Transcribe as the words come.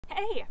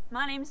Hey,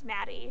 my name's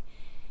Maddie.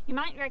 You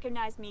might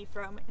recognize me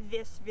from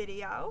this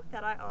video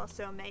that I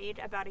also made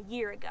about a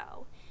year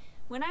ago.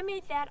 When I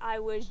made that, I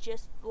was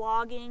just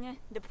vlogging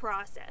the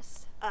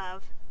process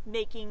of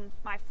making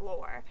my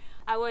floor.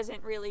 I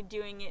wasn't really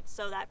doing it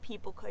so that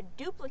people could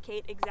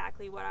duplicate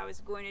exactly what I was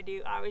going to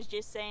do. I was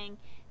just saying,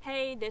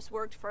 hey, this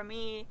worked for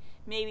me,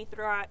 maybe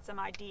throw out some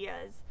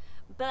ideas.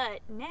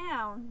 But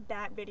now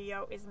that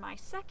video is my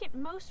second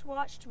most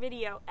watched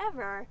video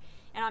ever,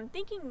 and I'm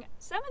thinking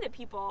some of the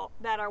people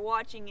that are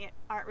watching it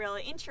aren't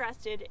really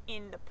interested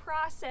in the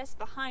process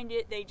behind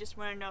it, they just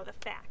want to know the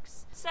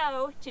facts.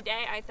 So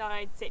today I thought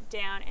I'd sit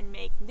down and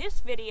make this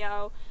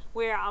video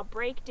where I'll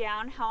break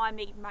down how I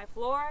made my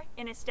floor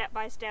in a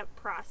step-by-step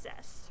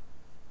process.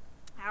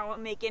 I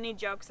won't make any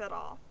jokes at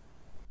all.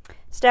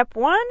 Step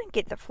 1,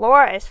 get the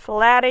floor as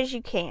flat as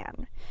you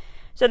can.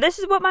 So this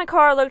is what my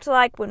car looked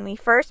like when we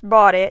first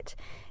bought it.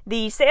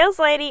 The sales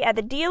lady at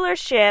the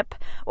dealership,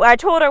 I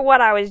told her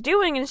what I was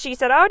doing, and she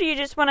said, oh, do you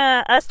just want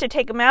us to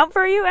take them out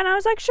for you? And I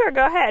was like, sure,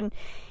 go ahead.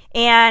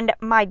 And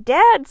my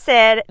dad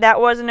said that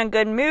wasn't a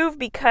good move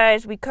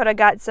because we could have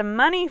got some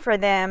money for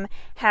them.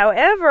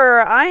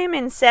 However, I am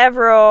in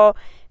several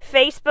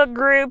Facebook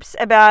groups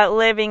about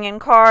living in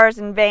cars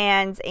and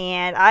vans,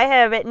 and I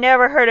have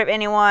never heard of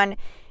anyone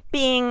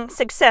being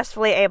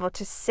successfully able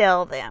to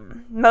sell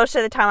them. Most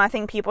of the time I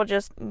think people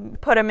just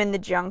put them in the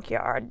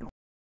junkyard.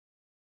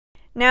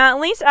 Now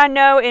at least I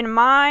know in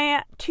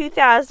my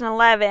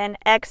 2011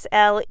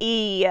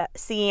 XLE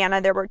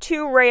Sienna there were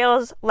 2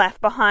 rails left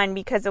behind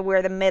because of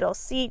where the middle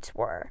seats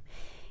were.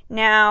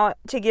 Now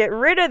to get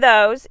rid of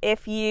those,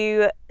 if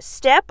you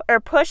step or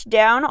push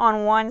down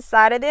on one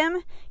side of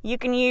them, you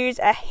can use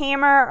a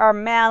hammer or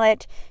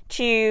mallet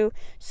to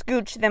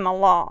scooch them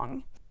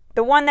along.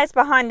 The one that's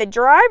behind the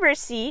driver's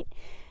seat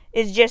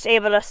is just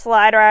able to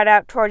slide right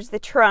out towards the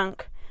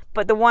trunk.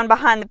 But the one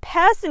behind the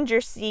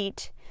passenger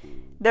seat,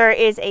 there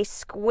is a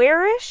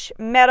squarish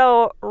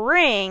metal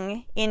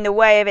ring in the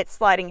way of it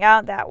sliding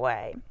out that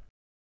way.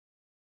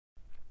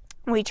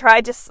 We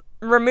tried to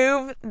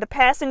remove the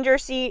passenger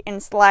seat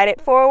and slide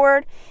it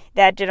forward.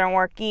 That didn't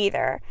work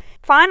either.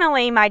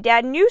 Finally, my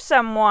dad knew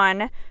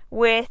someone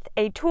with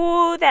a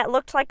tool that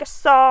looked like a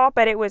saw,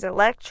 but it was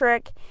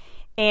electric.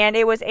 And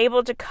it was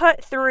able to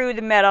cut through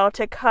the metal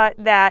to cut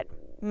that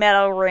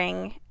metal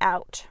ring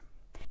out.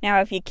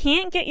 Now, if you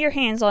can't get your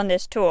hands on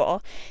this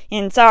tool,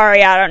 and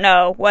sorry, I don't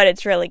know what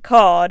it's really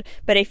called,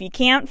 but if you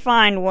can't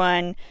find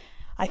one,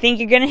 I think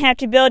you're going to have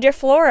to build your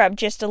floor up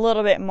just a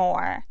little bit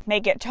more.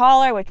 Make it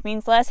taller, which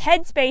means less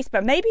headspace,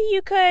 but maybe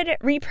you could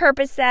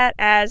repurpose that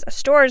as a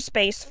storage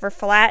space for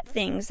flat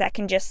things that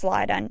can just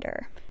slide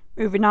under.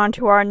 Moving on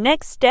to our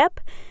next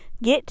step.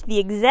 Get the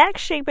exact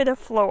shape of the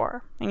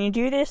floor, and you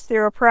do this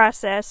through a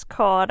process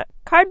called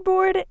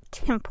cardboard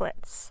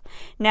templates.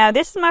 Now,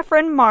 this is my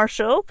friend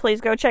Marshall. Please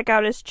go check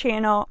out his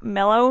channel,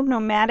 Mellow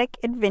Nomadic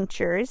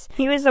Adventures.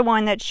 He was the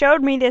one that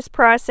showed me this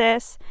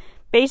process.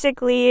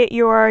 Basically,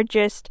 you're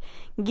just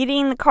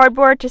getting the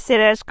cardboard to sit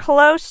as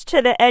close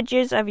to the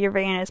edges of your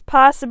van as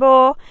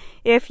possible.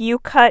 If you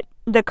cut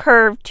the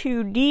curve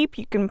too deep,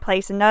 you can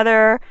place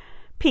another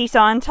piece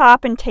on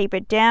top and tape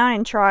it down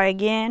and try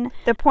again.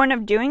 The point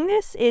of doing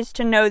this is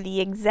to know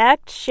the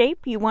exact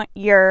shape you want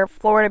your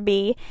floor to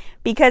be,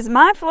 because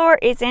my floor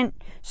isn't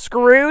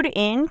screwed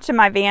into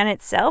my van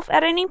itself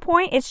at any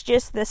point. It's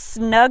just the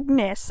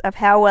snugness of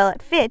how well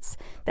it fits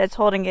that's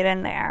holding it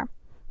in there.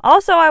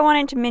 Also, I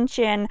wanted to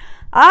mention,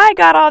 I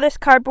got all this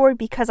cardboard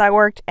because I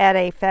worked at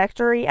a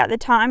factory at the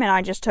time and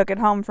I just took it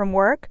home from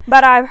work.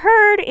 But I've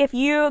heard if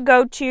you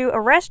go to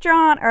a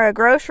restaurant or a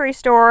grocery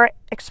store,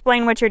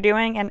 explain what you're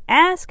doing and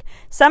ask,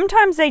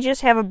 sometimes they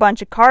just have a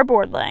bunch of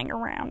cardboard laying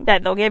around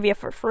that they'll give you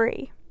for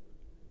free.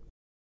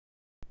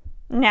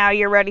 Now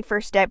you're ready for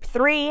step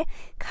 3,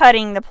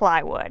 cutting the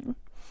plywood.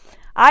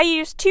 I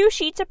used 2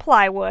 sheets of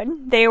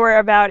plywood. They were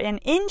about an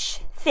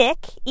inch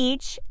thick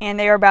each and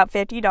they were about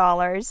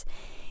 $50.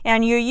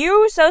 And you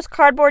use those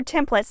cardboard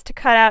templates to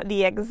cut out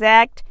the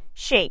exact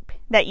shape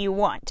that you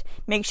want.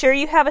 Make sure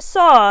you have a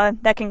saw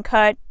that can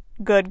cut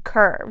good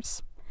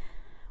curves.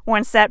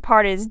 Once that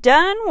part is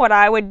done, what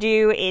I would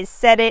do is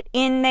set it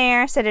in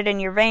there, set it in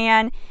your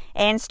van,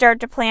 and start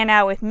to plan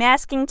out with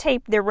masking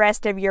tape the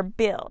rest of your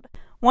build.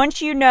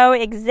 Once you know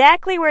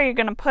exactly where you're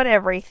going to put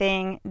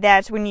everything,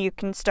 that's when you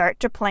can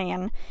start to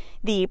plan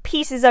the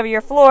pieces of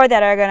your floor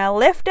that are going to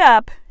lift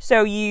up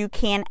so you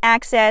can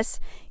access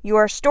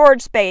your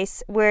storage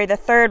space where the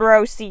 3rd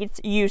row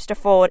seats used to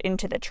fold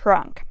into the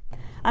trunk.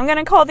 I'm going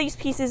to call these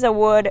pieces of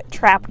wood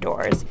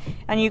trapdoors,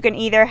 and you can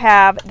either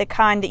have the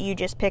kind that you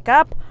just pick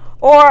up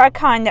or a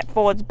kind that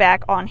folds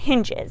back on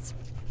hinges.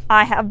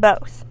 I have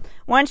both.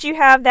 Once you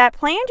have that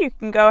planned, you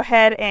can go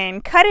ahead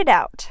and cut it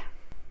out.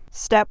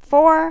 Step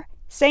 4.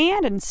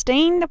 Sand and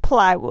stain the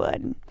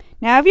plywood.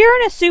 Now, if you're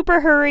in a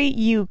super hurry,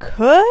 you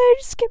could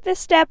skip this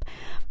step,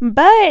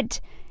 but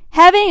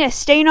having a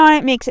stain on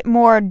it makes it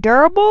more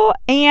durable,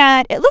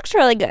 and it looks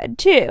really good,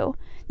 too.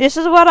 This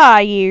is what I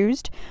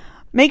used.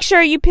 Make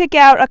sure you pick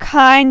out a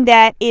kind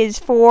that is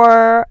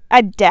for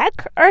a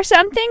deck or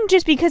something,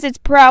 just because it's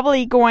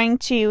probably going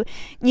to,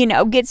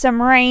 get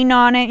some rain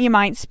on it. You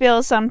might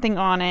spill something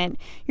on it.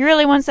 You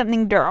really want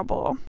something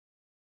durable.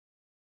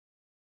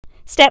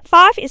 Step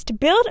 5 is to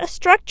build a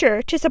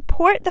structure to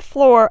support the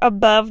floor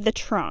above the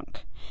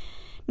trunk.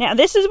 Now,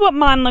 this is what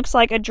mine looks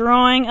like, a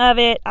drawing of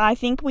it. I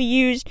think we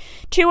used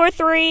 2 or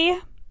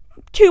 3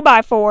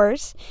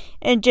 2x4s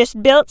and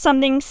just built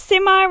something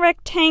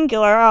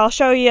semi-rectangular. I'll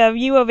show you a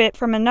view of it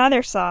from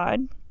another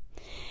side.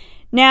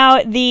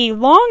 Now, the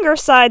longer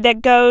side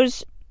that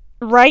goes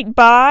right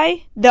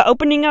by the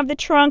opening of the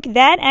trunk,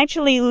 that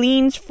actually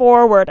leans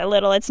forward a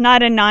little. It's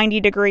not a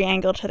 90-degree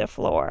angle to the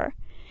floor.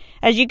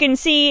 As you can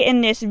see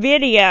in this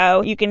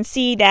video, you can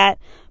see that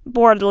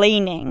board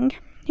leaning.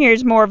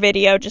 Here's more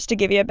video just to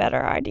give you a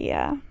better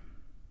idea.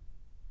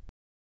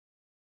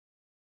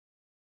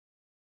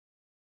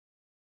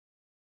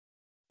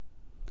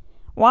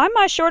 Why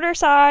my shorter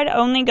side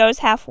only goes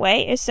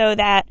halfway is so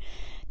that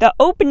the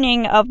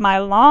opening of my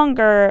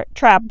longer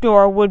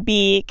trapdoor would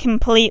be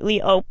completely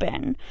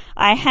open.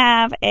 I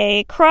have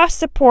a cross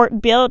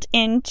support built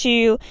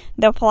into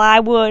the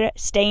plywood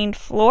stained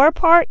floor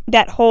part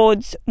that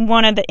holds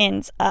one of the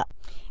ends up.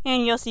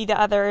 And you'll see the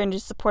other end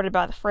is supported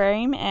by the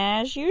frame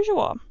as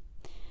usual.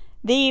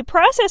 The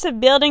process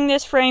of building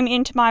this frame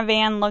into my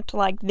van looked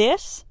like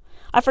this.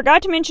 I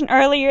forgot to mention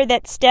earlier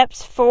that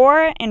steps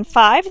 4 and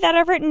 5 that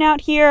I've written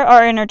out here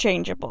are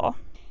interchangeable.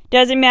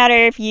 Doesn't matter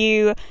if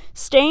you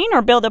stain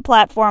or build a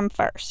platform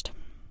first.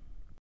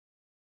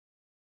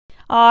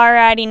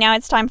 Alrighty, now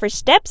it's time for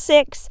step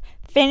 6,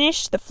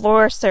 finish the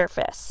floor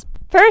surface.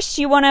 First,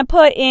 you want to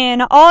put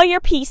in all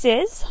your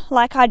pieces,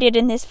 like I did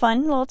in this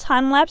fun little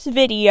time-lapse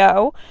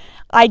video.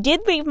 I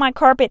did leave my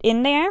carpet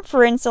in there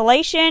for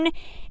insulation,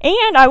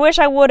 and I wish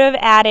I would have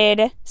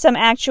added some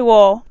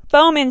actual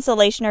foam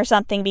insulation or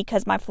something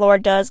because my floor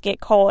does get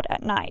cold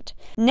at night.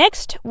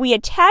 Next, we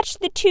attach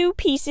the 2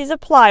 pieces of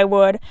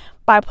plywood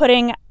by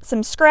putting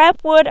some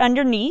scrap wood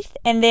underneath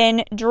and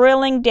then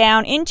drilling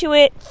down into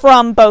it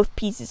from both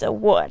pieces of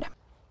wood.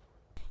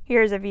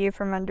 Here's a view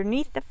from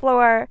underneath the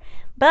floor,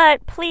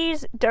 but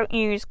please don't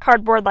use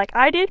cardboard like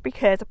I did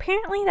because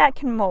apparently that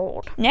can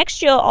mold.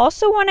 Next, you'll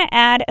also want to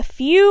add a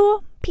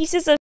few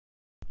pieces of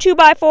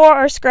 2x4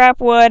 or scrap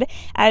wood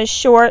as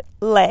short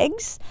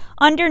legs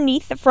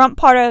underneath the front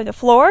part of the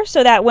floor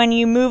so that when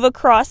you move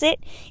across it,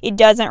 it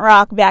doesn't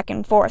rock back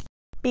and forth.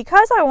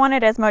 Because I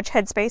wanted as much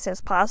headspace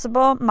as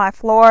possible, my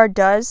floor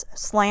does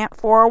slant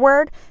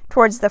forward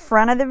towards the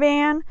front of the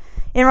van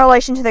in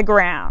relation to the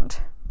ground.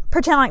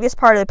 Pretend like this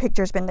part of the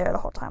picture's been there the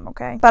whole time,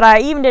 okay? But I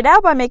evened it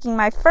out by making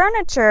my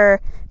furniture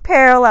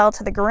parallel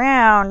to the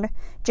ground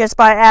just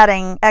by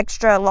adding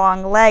extra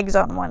long legs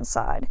on one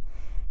side.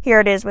 Here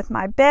it is with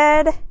my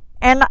bed.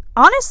 And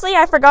honestly,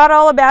 I forgot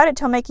all about it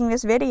till making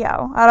this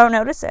video. I don't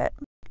notice it.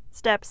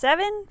 Step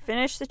 7,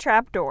 finish the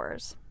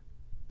trapdoors.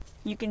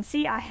 You can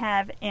see I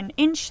have an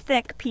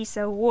inch-thick piece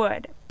of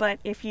wood, but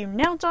if you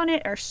knelt on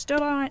it or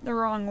stood on it the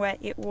wrong way,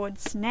 it would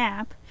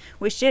snap,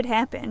 which did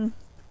happen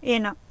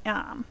while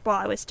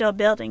I was still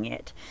building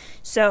it.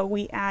 So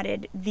we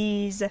added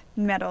these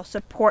metal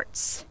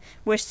supports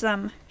with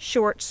some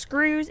short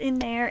screws in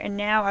there, and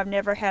now I've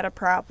never had a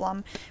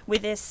problem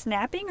with this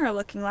snapping or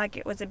looking like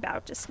it was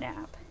about to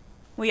snap.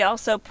 We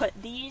also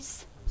put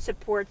these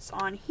supports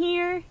on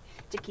here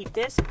to keep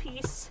this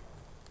piece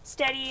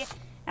steady.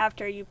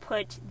 After you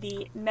put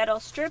the metal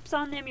strips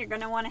on them, you're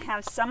going to want to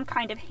have some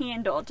kind of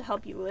handle to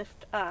help you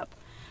lift up.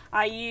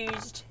 I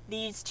used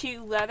these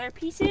 2 leather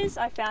pieces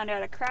I found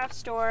at a craft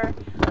store.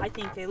 I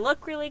think they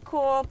look really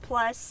cool.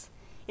 Plus,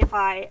 if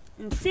I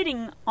am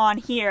sitting on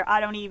here, I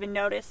don't even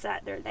notice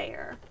that they're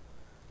there.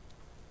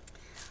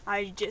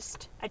 I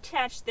just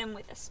attached them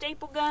with a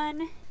staple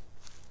gun.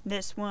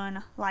 This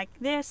one like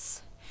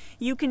this.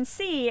 You can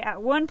see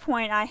at one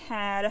point I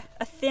had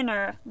a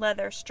thinner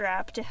leather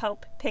strap to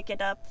help pick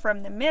it up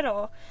from the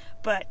middle,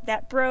 but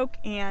that broke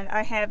and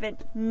I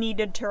haven't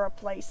needed to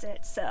replace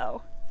it,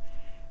 so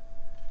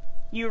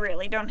you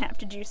really don't have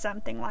to do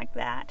something like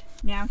that.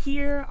 Now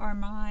here are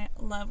my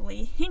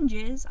lovely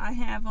hinges I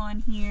have on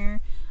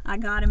here. I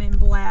got them in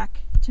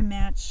black to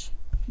match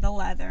the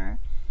leather.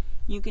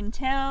 You can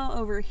tell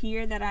over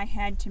here that I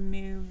had to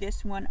move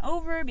this one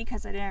over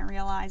because I didn't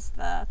realize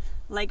the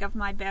leg of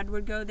my bed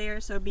would go there,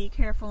 so be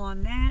careful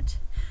on that.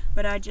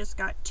 But I just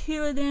got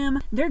 2 of them.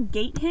 They're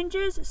gate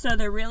hinges, so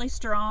they're really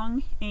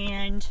strong,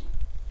 and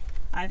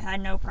I've had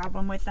no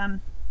problem with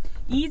them.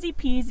 Easy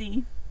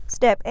peasy.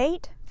 Step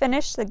 8,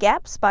 finish the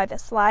gaps by the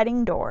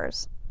sliding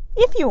doors,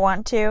 if you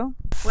want to.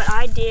 What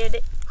I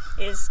did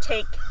is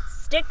take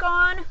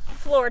stick-on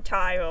floor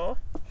tile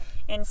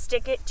and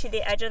stick it to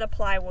the edge of the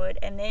plywood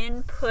and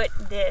then put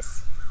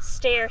this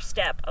stair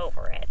step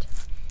over it.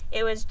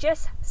 It was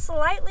just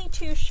slightly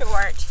too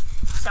short,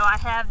 so I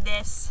have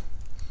this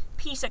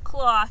piece of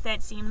cloth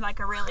that seemed like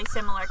a really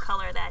similar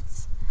color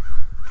that's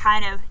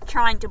kind of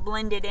trying to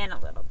blend it in a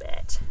little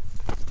bit.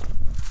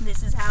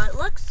 This is how it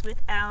looks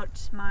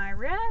without my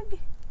rug.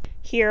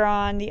 Here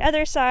on the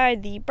other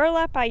side, the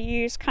burlap I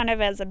use kind of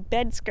as a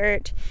bed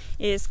skirt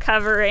is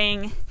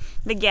covering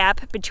the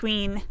gap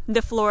between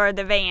the floor of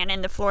the van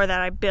and the floor that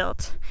I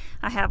built.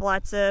 I have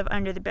lots of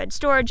under the bed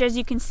storage, as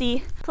you can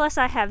see. Plus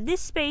I have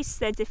this space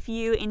that's a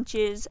few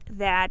inches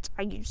that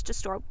I use to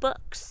store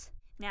books.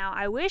 Now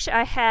I wish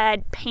I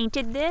had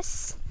painted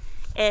this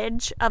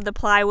edge of the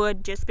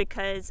plywood just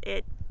because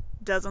it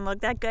doesn't look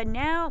that good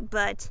now,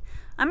 but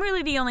I'm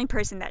really the only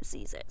person that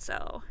sees it,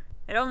 so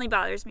it only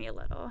bothers me a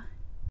little.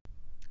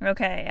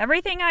 Okay,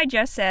 everything I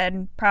just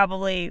said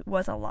probably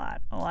was a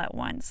lot all at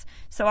once.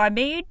 So I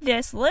made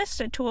this list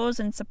of tools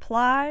and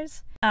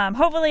supplies.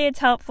 Hopefully it's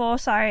helpful.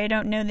 Sorry I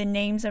don't know the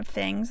names of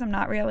things. I'm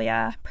not really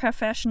a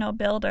professional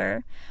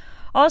builder.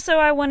 Also,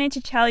 I wanted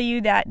to tell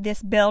you that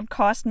this build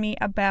cost me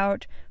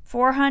about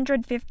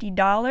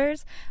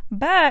 $450,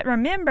 but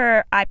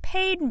remember, I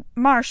paid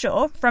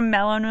Marshall from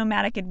Mellow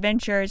Nomadic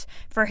Adventures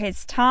for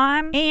his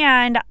time,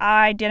 and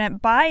I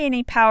didn't buy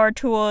any power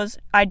tools,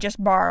 I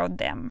just borrowed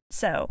them.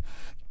 So,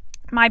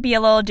 might be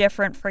a little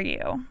different for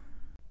you.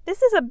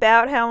 This is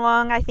about how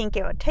long I think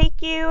it would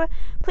take you.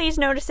 Please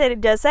notice that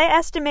it does say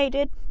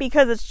estimated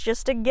because it's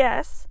just a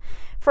guess.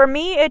 For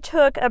me, it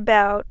took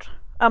about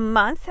a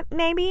month,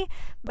 maybe.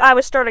 I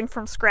was starting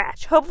from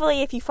scratch.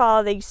 Hopefully, if you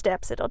follow these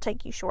steps, it'll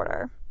take you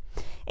shorter.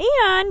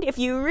 And if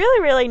you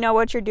really know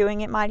what you're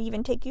doing, it might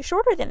even take you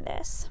shorter than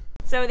this.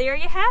 So there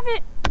you have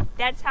it.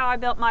 That's how I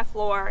built my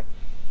floor.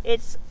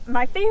 It's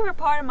my favorite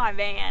part of my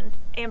van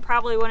and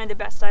probably one of the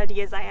best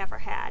ideas I ever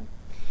had.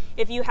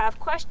 If you have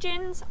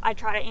questions, I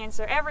try to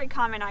answer every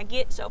comment I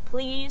get, so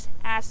please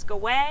ask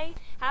away.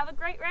 Have a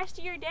great rest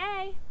of your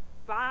day.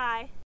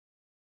 Bye.